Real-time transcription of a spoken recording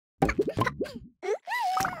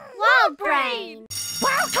WildBrain!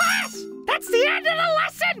 Well, class, that's the end of the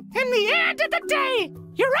lesson and the end of the day.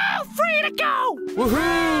 You're all free to go.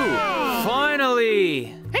 Woohoo!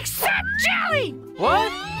 Finally! Except Jelly!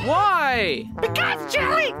 What? Why? Because,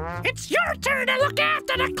 Jelly, it's your turn to look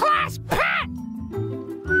after the class pet!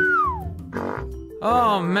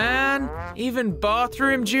 Oh, man. Even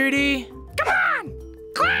bathroom duty? Come on!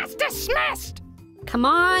 Class dismissed! Come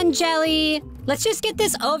on, Jelly. Let's just get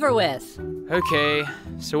this over with. Okay,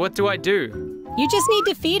 so what do I do? You just need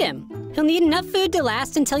to feed him. He'll need enough food to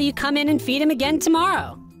last until you come in and feed him again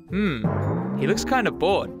tomorrow. He looks kind of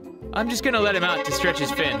bored. I'm just gonna let him out to stretch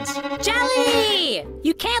his fins. Jelly!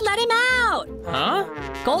 You can't let him out! Huh?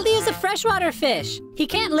 Goldie is a freshwater fish. He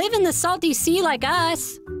can't live in the salty sea like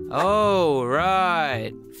us. Oh,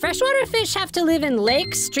 right. Freshwater fish have to live in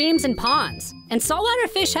lakes, streams, and ponds. And saltwater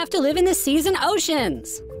fish have to live in the seas and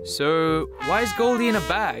oceans. So, why is Goldie in a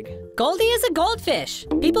bag? Goldie is a goldfish.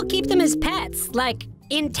 People keep them as pets, like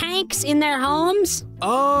in tanks in their homes.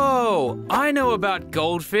 Oh, I know about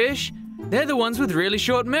goldfish. They're the ones with really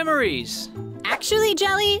short memories. Actually,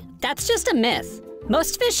 Jelly, that's just a myth.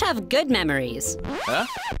 Most fish have good memories. Huh?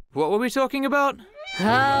 What were we talking about?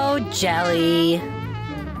 Oh, Jelly.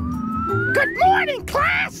 Good morning,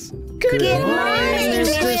 class! Good morning,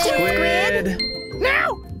 Mr. Squid.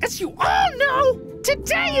 Now, as you all know,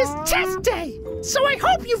 today is test day, so I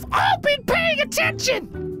hope you've all been paying attention.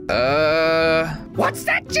 What's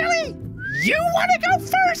that, Jelly? You want to go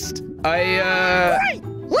first? Right,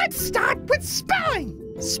 let's start with spelling.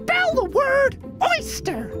 Spell the word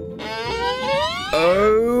oyster.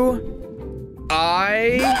 O-I...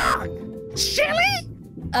 Shelly?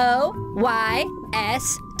 O-Y-S-T-E-R.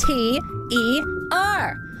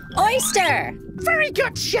 Oyster! Very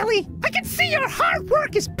good, Shelly. I can see your hard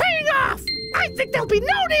work is paying off. I think there'll be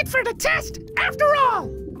no need for the test. After all,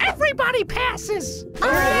 everybody passes.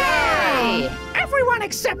 Hooray! Everyone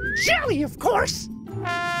except Jelly, of course.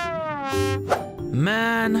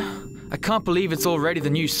 Man, I can't believe it's already the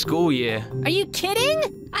new school year. Are you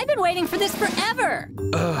kidding? I've been waiting for this forever.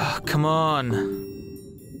 Ugh, come on.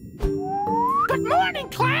 Good morning,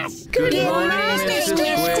 class. Good morning, Mr.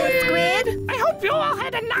 Squid. I hope you all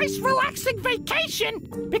had a nice, relaxing vacation,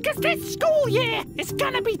 because this school year is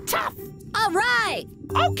gonna be tough. All right.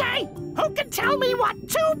 Okay, who can tell me what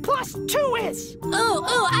 2 plus 2 is?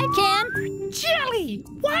 Oh, I can. Jelly,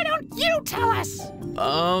 why don't you tell us?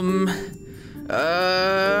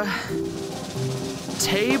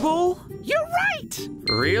 Table? You're right.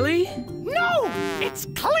 Really? No, it's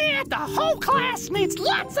clear the whole class needs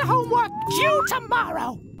lots of homework due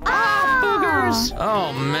tomorrow. Boogers.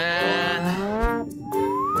 Oh, man.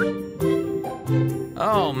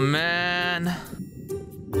 Oh, man.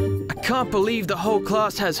 I can't believe the whole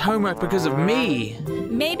class has homework because of me.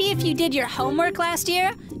 Maybe if you did your homework last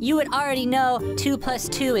year, you would already know 2 plus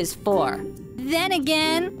 2 is 4. Then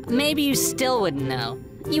again, maybe you still wouldn't know.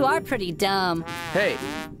 You are pretty dumb. Hey,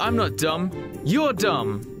 I'm not dumb. You're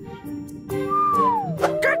dumb. Good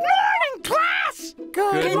morning, class!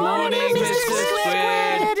 Good morning, Mr.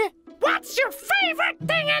 Squid. What's your favorite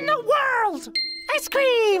thing in the world? Ice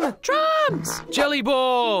cream! Drums! Jelly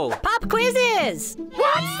ball! Pop quizzes!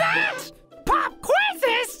 What's that? Pop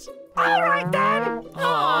quizzes? All right, then.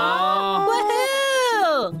 Aww.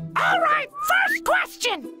 Woohoo! All right, first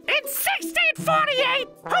question. In 1648,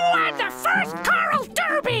 who won the first Coral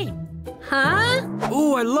Derby? Huh?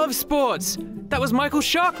 Ooh, I love sports. That was Michael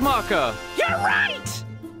Sharkmarker. You're right!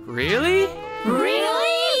 Really?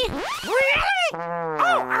 Really? Really?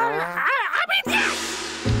 Oh, I mean, yes!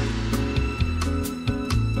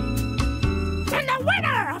 And the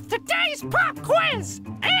winner of today's pop quiz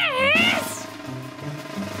is...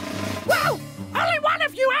 Well, only one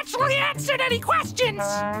of you actually answered any questions.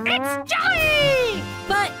 It's Jelly!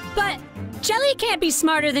 But Jelly can't be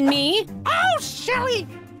smarter than me. Oh, Shelly!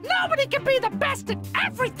 Nobody can be the best at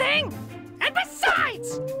everything! And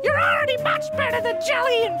besides, you're already much better than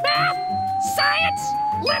Jelly in math, science,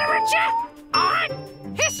 literature, art,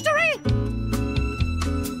 history,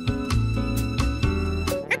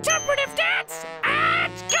 interpretive dance,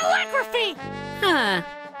 and calligraphy! Huh.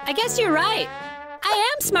 I guess you're right. I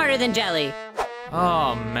am smarter than Jelly.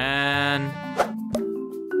 Oh, man.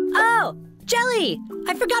 Oh, Jelly!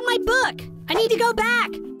 I forgot my book. I need to go back.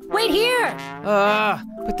 Wait here.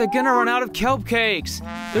 But they're gonna run out of kelp cakes.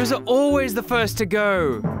 Those are always the first to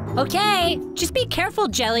go. Okay, just be careful,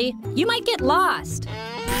 Jelly. You might get lost.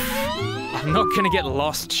 I'm not gonna get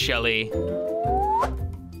lost, Shelly.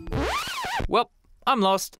 Well, I'm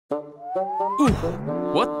lost. Ooh,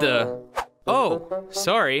 what the? Oh,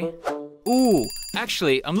 sorry. Ooh,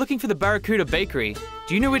 actually, I'm looking for the Barracuda Bakery.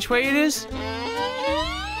 Do you know which way it is?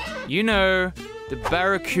 You know, the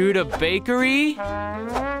Barracuda Bakery?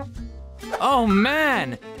 Oh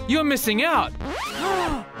man, you're missing out.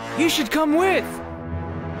 You should come with.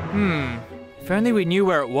 If only we knew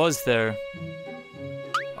where it was though.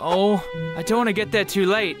 Oh, I don't want to get there too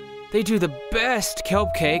late. They do the best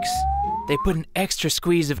kelp cakes. They put an extra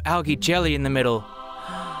squeeze of algae jelly in the middle.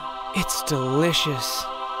 It's delicious.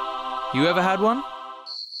 You ever had one?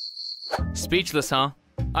 Speechless, huh?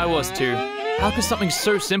 I was too. How could something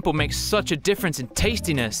so simple make such a difference in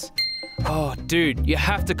tastiness? Oh, dude, you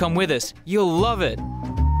have to come with us. You'll love it.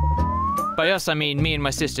 By us, I mean me and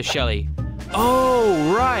my sister Shelly.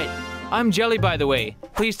 Oh, right. I'm Jelly, by the way.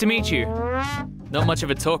 Pleased to meet you. Not much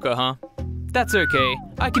of a talker, huh? That's okay.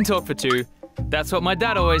 I can talk for two. That's what my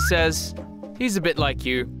dad always says. He's a bit like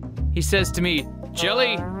you. He says to me,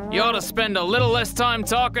 Jelly, you ought to spend a little less time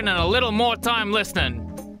talking and a little more time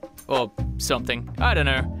listening. Or something. I don't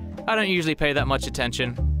know. I don't usually pay that much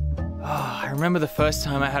attention. I remember the first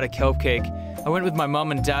time I had a kelp cake. I went with my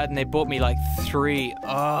mom and dad and they bought me like 3.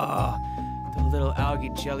 The little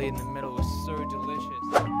algae jelly in the middle was so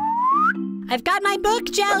delicious. I've got my book,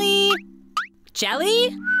 Jelly!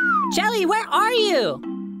 Jelly? Jelly, where are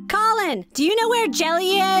you? Colin, do you know where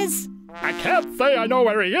Jelly is? I can't say I know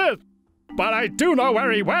where he is, but I do know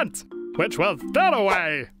where he went, which was that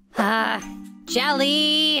away.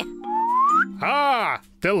 Jelly!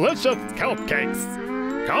 Delicious kelp cakes.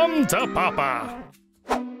 Come to Papa.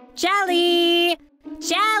 Jelly!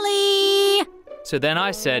 Jelly! So then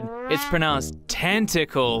I said, it's pronounced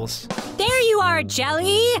tentacles. There you are,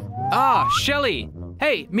 Jelly! Shelly.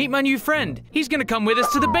 Hey, meet my new friend. He's gonna come with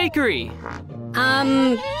us to the bakery.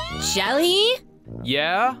 Jelly?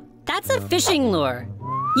 Yeah? That's a fishing lure.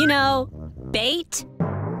 You know, bait.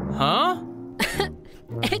 Huh?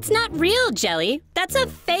 It's not real, Jelly. That's a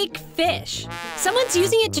fake fish. Someone's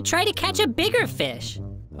using it to try to catch a bigger fish.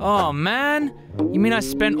 Oh, man. You mean I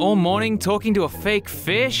spent all morning talking to a fake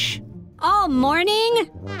fish? All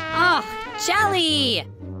morning? Oh, Jelly!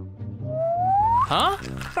 Huh?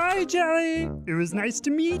 Hi, Jelly. It was nice to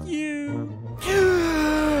meet you.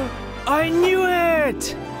 I knew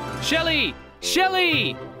it! Shelly!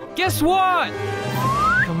 Shelly! Guess what?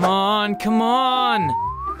 Come on, come on!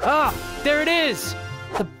 There it is!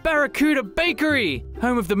 The Barracuda Bakery!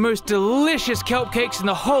 Home of the most delicious kelp cakes in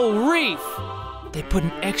the whole reef! They put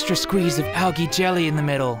an extra squeeze of algae jelly in the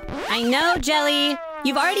middle. I know, Jelly.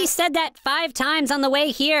 You've already said that 5 times on the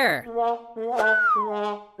way here.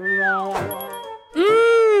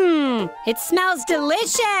 It smells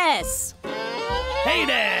delicious. Hey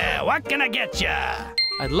there, what can I get ya?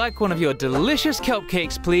 I'd like one of your delicious kelp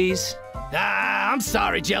cakes, please. I'm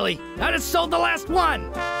sorry, Jelly. I just sold the last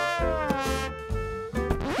one.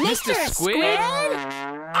 Mr. Squid?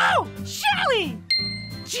 Oh, Shelly!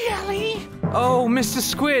 Jelly? Oh, Mr.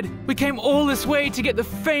 Squid, we came all this way to get the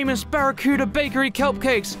famous Barracuda Bakery kelp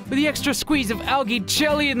cakes with the extra squeeze of algae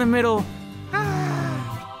jelly in the middle.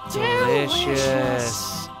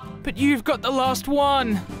 Delicious. But you've got the last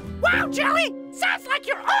one. Wow, Jelly! Sounds like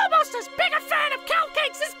you're almost as big a fan of kelp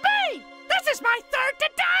cakes as me! This is my 3rd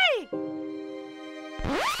today!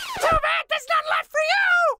 Too bad there's none left for you!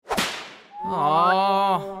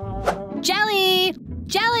 Aww. Jelly!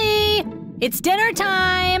 Jelly! It's dinner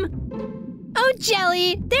time! Oh,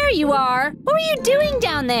 Jelly, there you are. What were you doing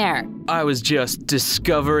down there? I was just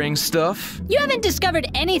discovering stuff. You haven't discovered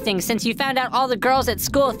anything since you found out all the girls at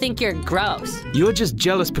school think you're gross. You're just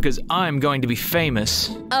jealous because I'm going to be famous.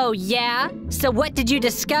 Oh, yeah? So what did you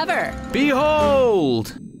discover?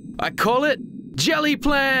 Behold! I call it Jelly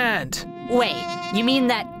Plant! Wait, you mean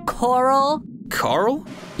that coral? Coral?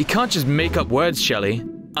 You can't just make up words, Shelly.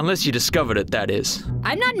 Unless you discovered it, that is.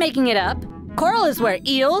 I'm not making it up. Coral is where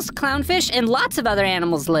eels, clownfish, and lots of other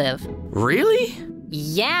animals live. Really?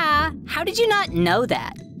 Yeah. How did you not know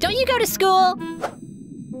that? Don't you go to school?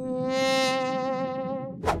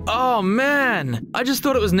 Oh, man. I just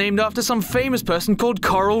thought it was named after some famous person called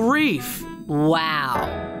Coral Reef.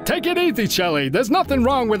 Wow. Take it easy, Shelly. There's nothing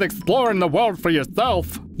wrong with exploring the world for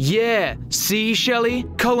yourself. Yeah. See, Shelly?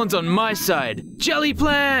 Colin's on my side. Jelly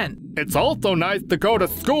Plant! It's also nice to go to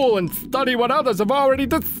school and study what others have already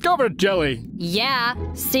discovered, Jelly. Yeah,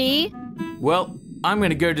 see? Well, I'm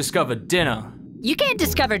gonna go discover dinner. You can't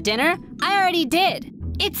discover dinner. I already did.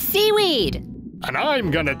 It's seaweed. And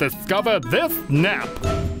I'm gonna discover this nap.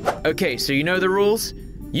 Okay, so you know the rules?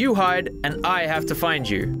 You hide, and I have to find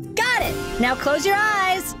you. Got it. Now close your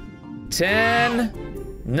eyes.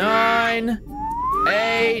 10, 9,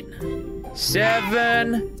 8,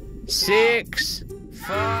 7, 6,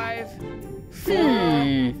 5,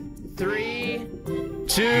 4, 3,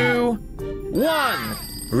 2, 1.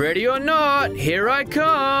 Ready or not, here I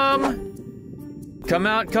come. Come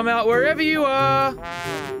out wherever you are.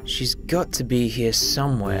 She's got to be here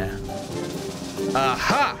somewhere.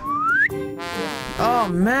 Aha! Oh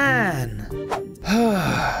man.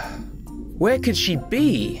 Where could she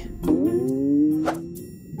be?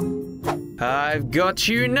 I've got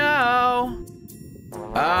you now.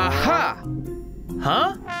 Aha!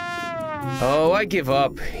 Huh? Oh, I give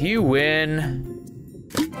up. You win.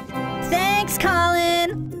 Thanks,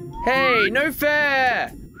 Colin. Hey, no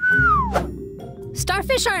fair!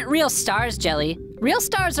 Starfish aren't real stars, Jelly. Real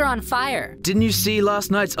stars are on fire. Didn't you see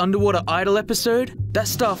last night's Underwater Idol episode? That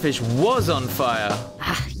starfish was on fire.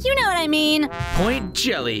 You know what I mean. Point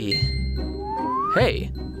Jelly.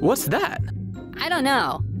 Hey, what's that? I don't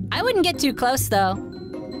know. I wouldn't get too close, though.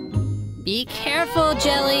 Be careful,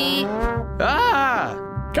 Jelly. Ah!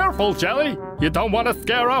 Careful, Jelly. You don't want to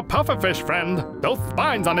scare our pufferfish friend. Those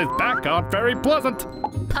spines on his back aren't very pleasant.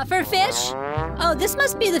 Pufferfish? Oh, this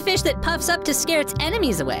must be the fish that puffs up to scare its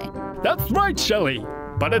enemies away. That's right, Shelly.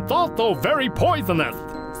 But it's also very poisonous,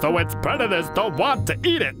 so its predators don't want to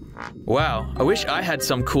eat it. Wow, I wish I had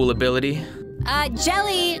some cool ability.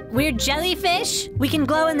 Jelly, we're jellyfish. We can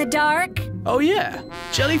glow in the dark. Oh yeah,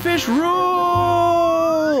 jellyfish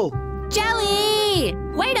rule! Jelly!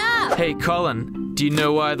 Wait up! Hey Colin, do you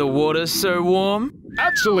know why the water's so warm?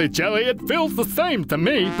 Actually, Jelly, it feels the same to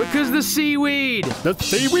me. Because the seaweed! The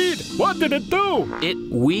seaweed? What did it do? It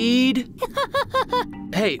weed?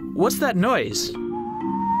 Hey, what's that noise?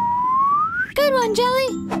 Good one, Jelly.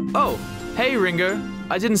 Oh, hey Ringo.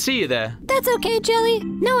 I didn't see you there. That's okay, Jelly.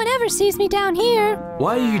 No one ever sees me down here.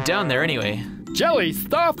 Why are you down there anyway? Jelly,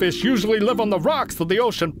 starfish usually live on the rocks of the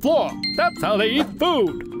ocean floor. That's how they eat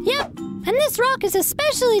food. Yep, and this rock is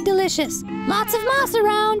especially delicious. Lots of moss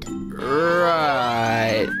around.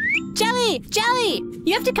 Right. Jelly!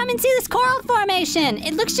 You have to come and see this coral formation.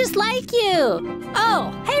 It looks just like you.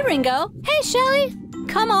 Oh, hey Ringo. Hey Shelly.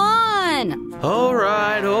 Come on. All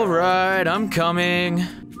right, I'm coming.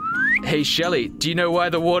 Hey Shelly, do you know why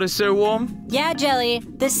the water's so warm? Yeah, Jelly,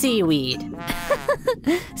 the seaweed.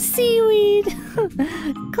 Seaweed.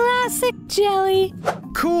 Classic Jelly.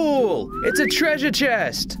 Cool! It's a treasure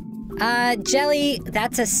chest! Jelly,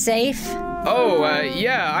 that's a safe? Oh,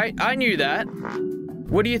 yeah, I knew that.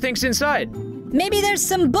 What do you think's inside? Maybe there's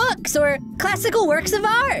some books or classical works of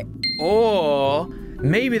art. Or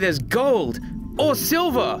maybe there's gold or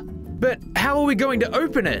silver. But how are we going to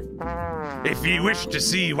open it? If ye wish to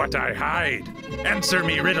see what I hide, answer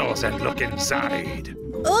me riddles and look inside.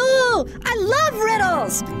 Ooh, I love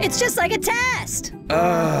riddles. It's just like a test.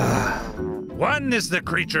 One is the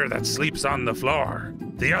creature that sleeps on the floor.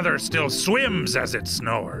 The other still swims as it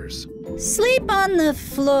snores. Sleep on the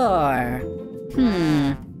floor.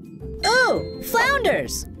 Ooh,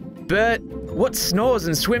 flounders. But what snores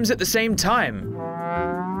and swims at the same time?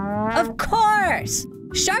 Of course.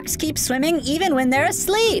 Sharks keep swimming even when they're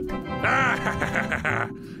asleep.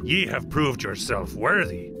 Ye have proved yourself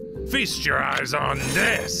worthy. Feast your eyes on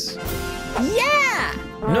this. Yeah!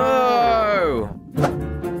 No!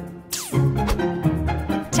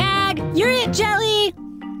 Tag, you're it, Jelly.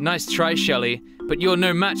 Nice try, Shelly, but you're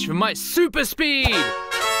no match for my super speed!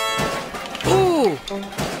 Ooh!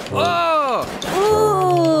 Oh! Ooh!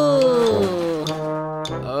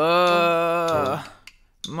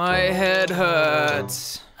 My head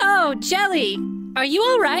hurts. Oh, Jelly, are you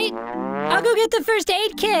all right? I'll go get the first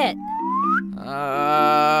aid kit.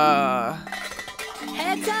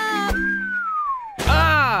 Heads up!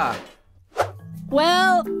 Ah!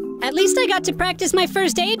 Well, at least I got to practice my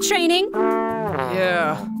first aid training.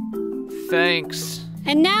 Yeah, thanks.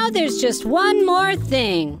 And now there's just one more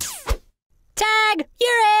thing. Tag,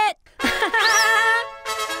 you're it!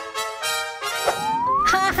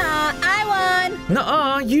 Haha, I won!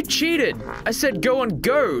 Nuh-uh, you cheated. I said go on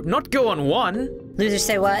go, not go on one. Losers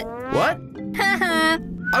say what? What? Haha.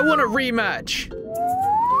 I want a rematch.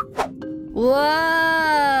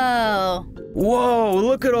 Whoa! Whoa,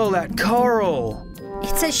 look at all that coral.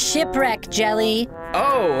 It's a shipwreck, Jelly.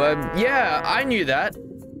 Oh, yeah, I knew that.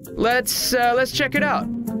 Let's check it out.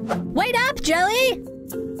 Wait up, Jelly!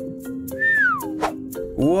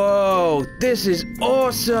 Whoa, this is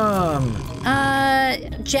awesome.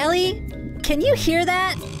 Jelly, can you hear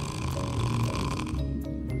that?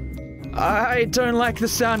 I don't like the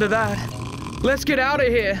sound of that. Let's get out of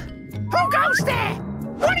here. Who goes there?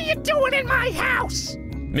 What are you doing in my house?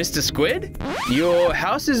 Mr. Squid, your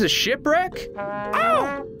house is a shipwreck?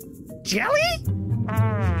 Oh, Jelly?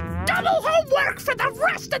 Double homework for the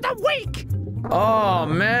rest of the week. Oh,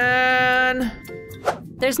 man.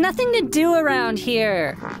 There's nothing to do around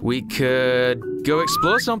here. We could go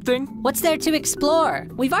explore something. What's there to explore?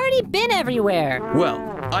 We've already been everywhere. Well,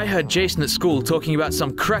 I heard Jason at school talking about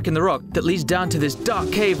some crack in the rock that leads down to this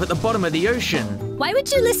dark cave at the bottom of the ocean. Why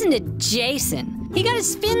would you listen to Jason? He got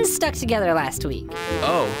his fins stuck together last week.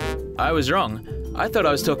 Oh, I was wrong. I thought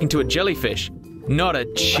I was talking to a jellyfish, not a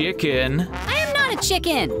chicken. I am not a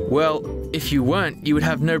chicken. Well, if you weren't, you would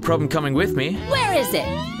have no problem coming with me. Where is it?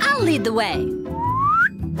 I'll lead the way.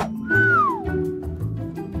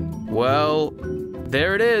 Well,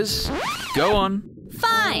 there it is. Go on.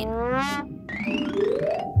 Fine.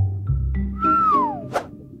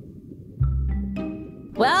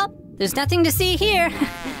 Well, there's nothing to see here.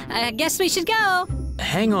 I guess we should go.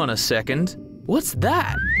 Hang on a second. What's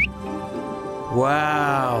that?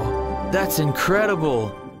 Wow, that's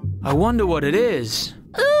incredible. I wonder what it is.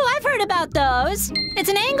 Ooh, I've heard about those. It's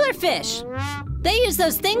an anglerfish. They use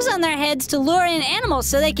those things on their heads to lure in animals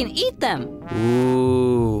so they can eat them.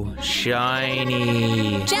 Ooh,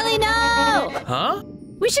 shiny. Jelly, no! Huh?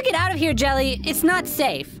 We should get out of here, Jelly. It's not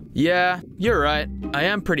safe. Yeah, you're right. I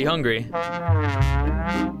am pretty hungry.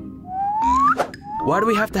 Why do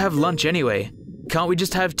we have to have lunch anyway? Can't we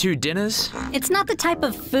just have 2 dinners? It's not the type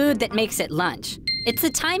of food that makes it lunch. It's the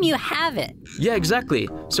time you have it. Yeah, exactly.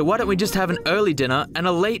 So why don't we just have an early dinner and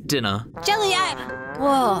a late dinner? Jelly,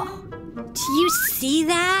 Whoa. Do you see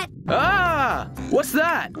that? Ah! What's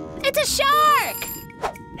that? It's a shark!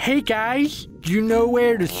 Hey guys, do you know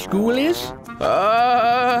where the school is?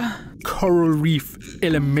 Coral Reef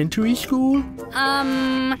Elementary School?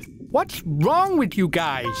 What's wrong with you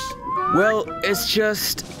guys? Well, it's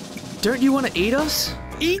just... Don't you want to eat us?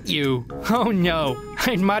 Eat you? Oh no,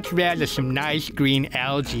 I'd much rather some nice green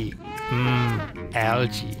algae.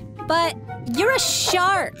 Algae. But you're a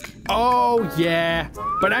shark. Oh yeah,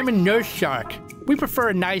 but I'm a nurse shark. We prefer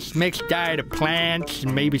a nice mixed diet of plants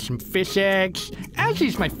and maybe some fish eggs.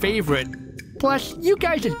 Algae's my favorite. Plus, you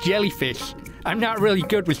guys are jellyfish. I'm not really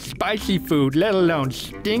good with spicy food, let alone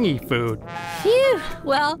stingy food. Phew.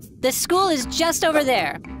 Well, the school is just over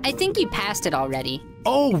there. I think you passed it already.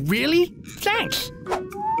 Oh, really? Thanks.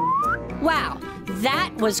 Wow,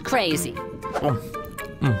 that was crazy.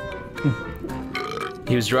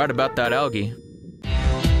 He was right about that algae.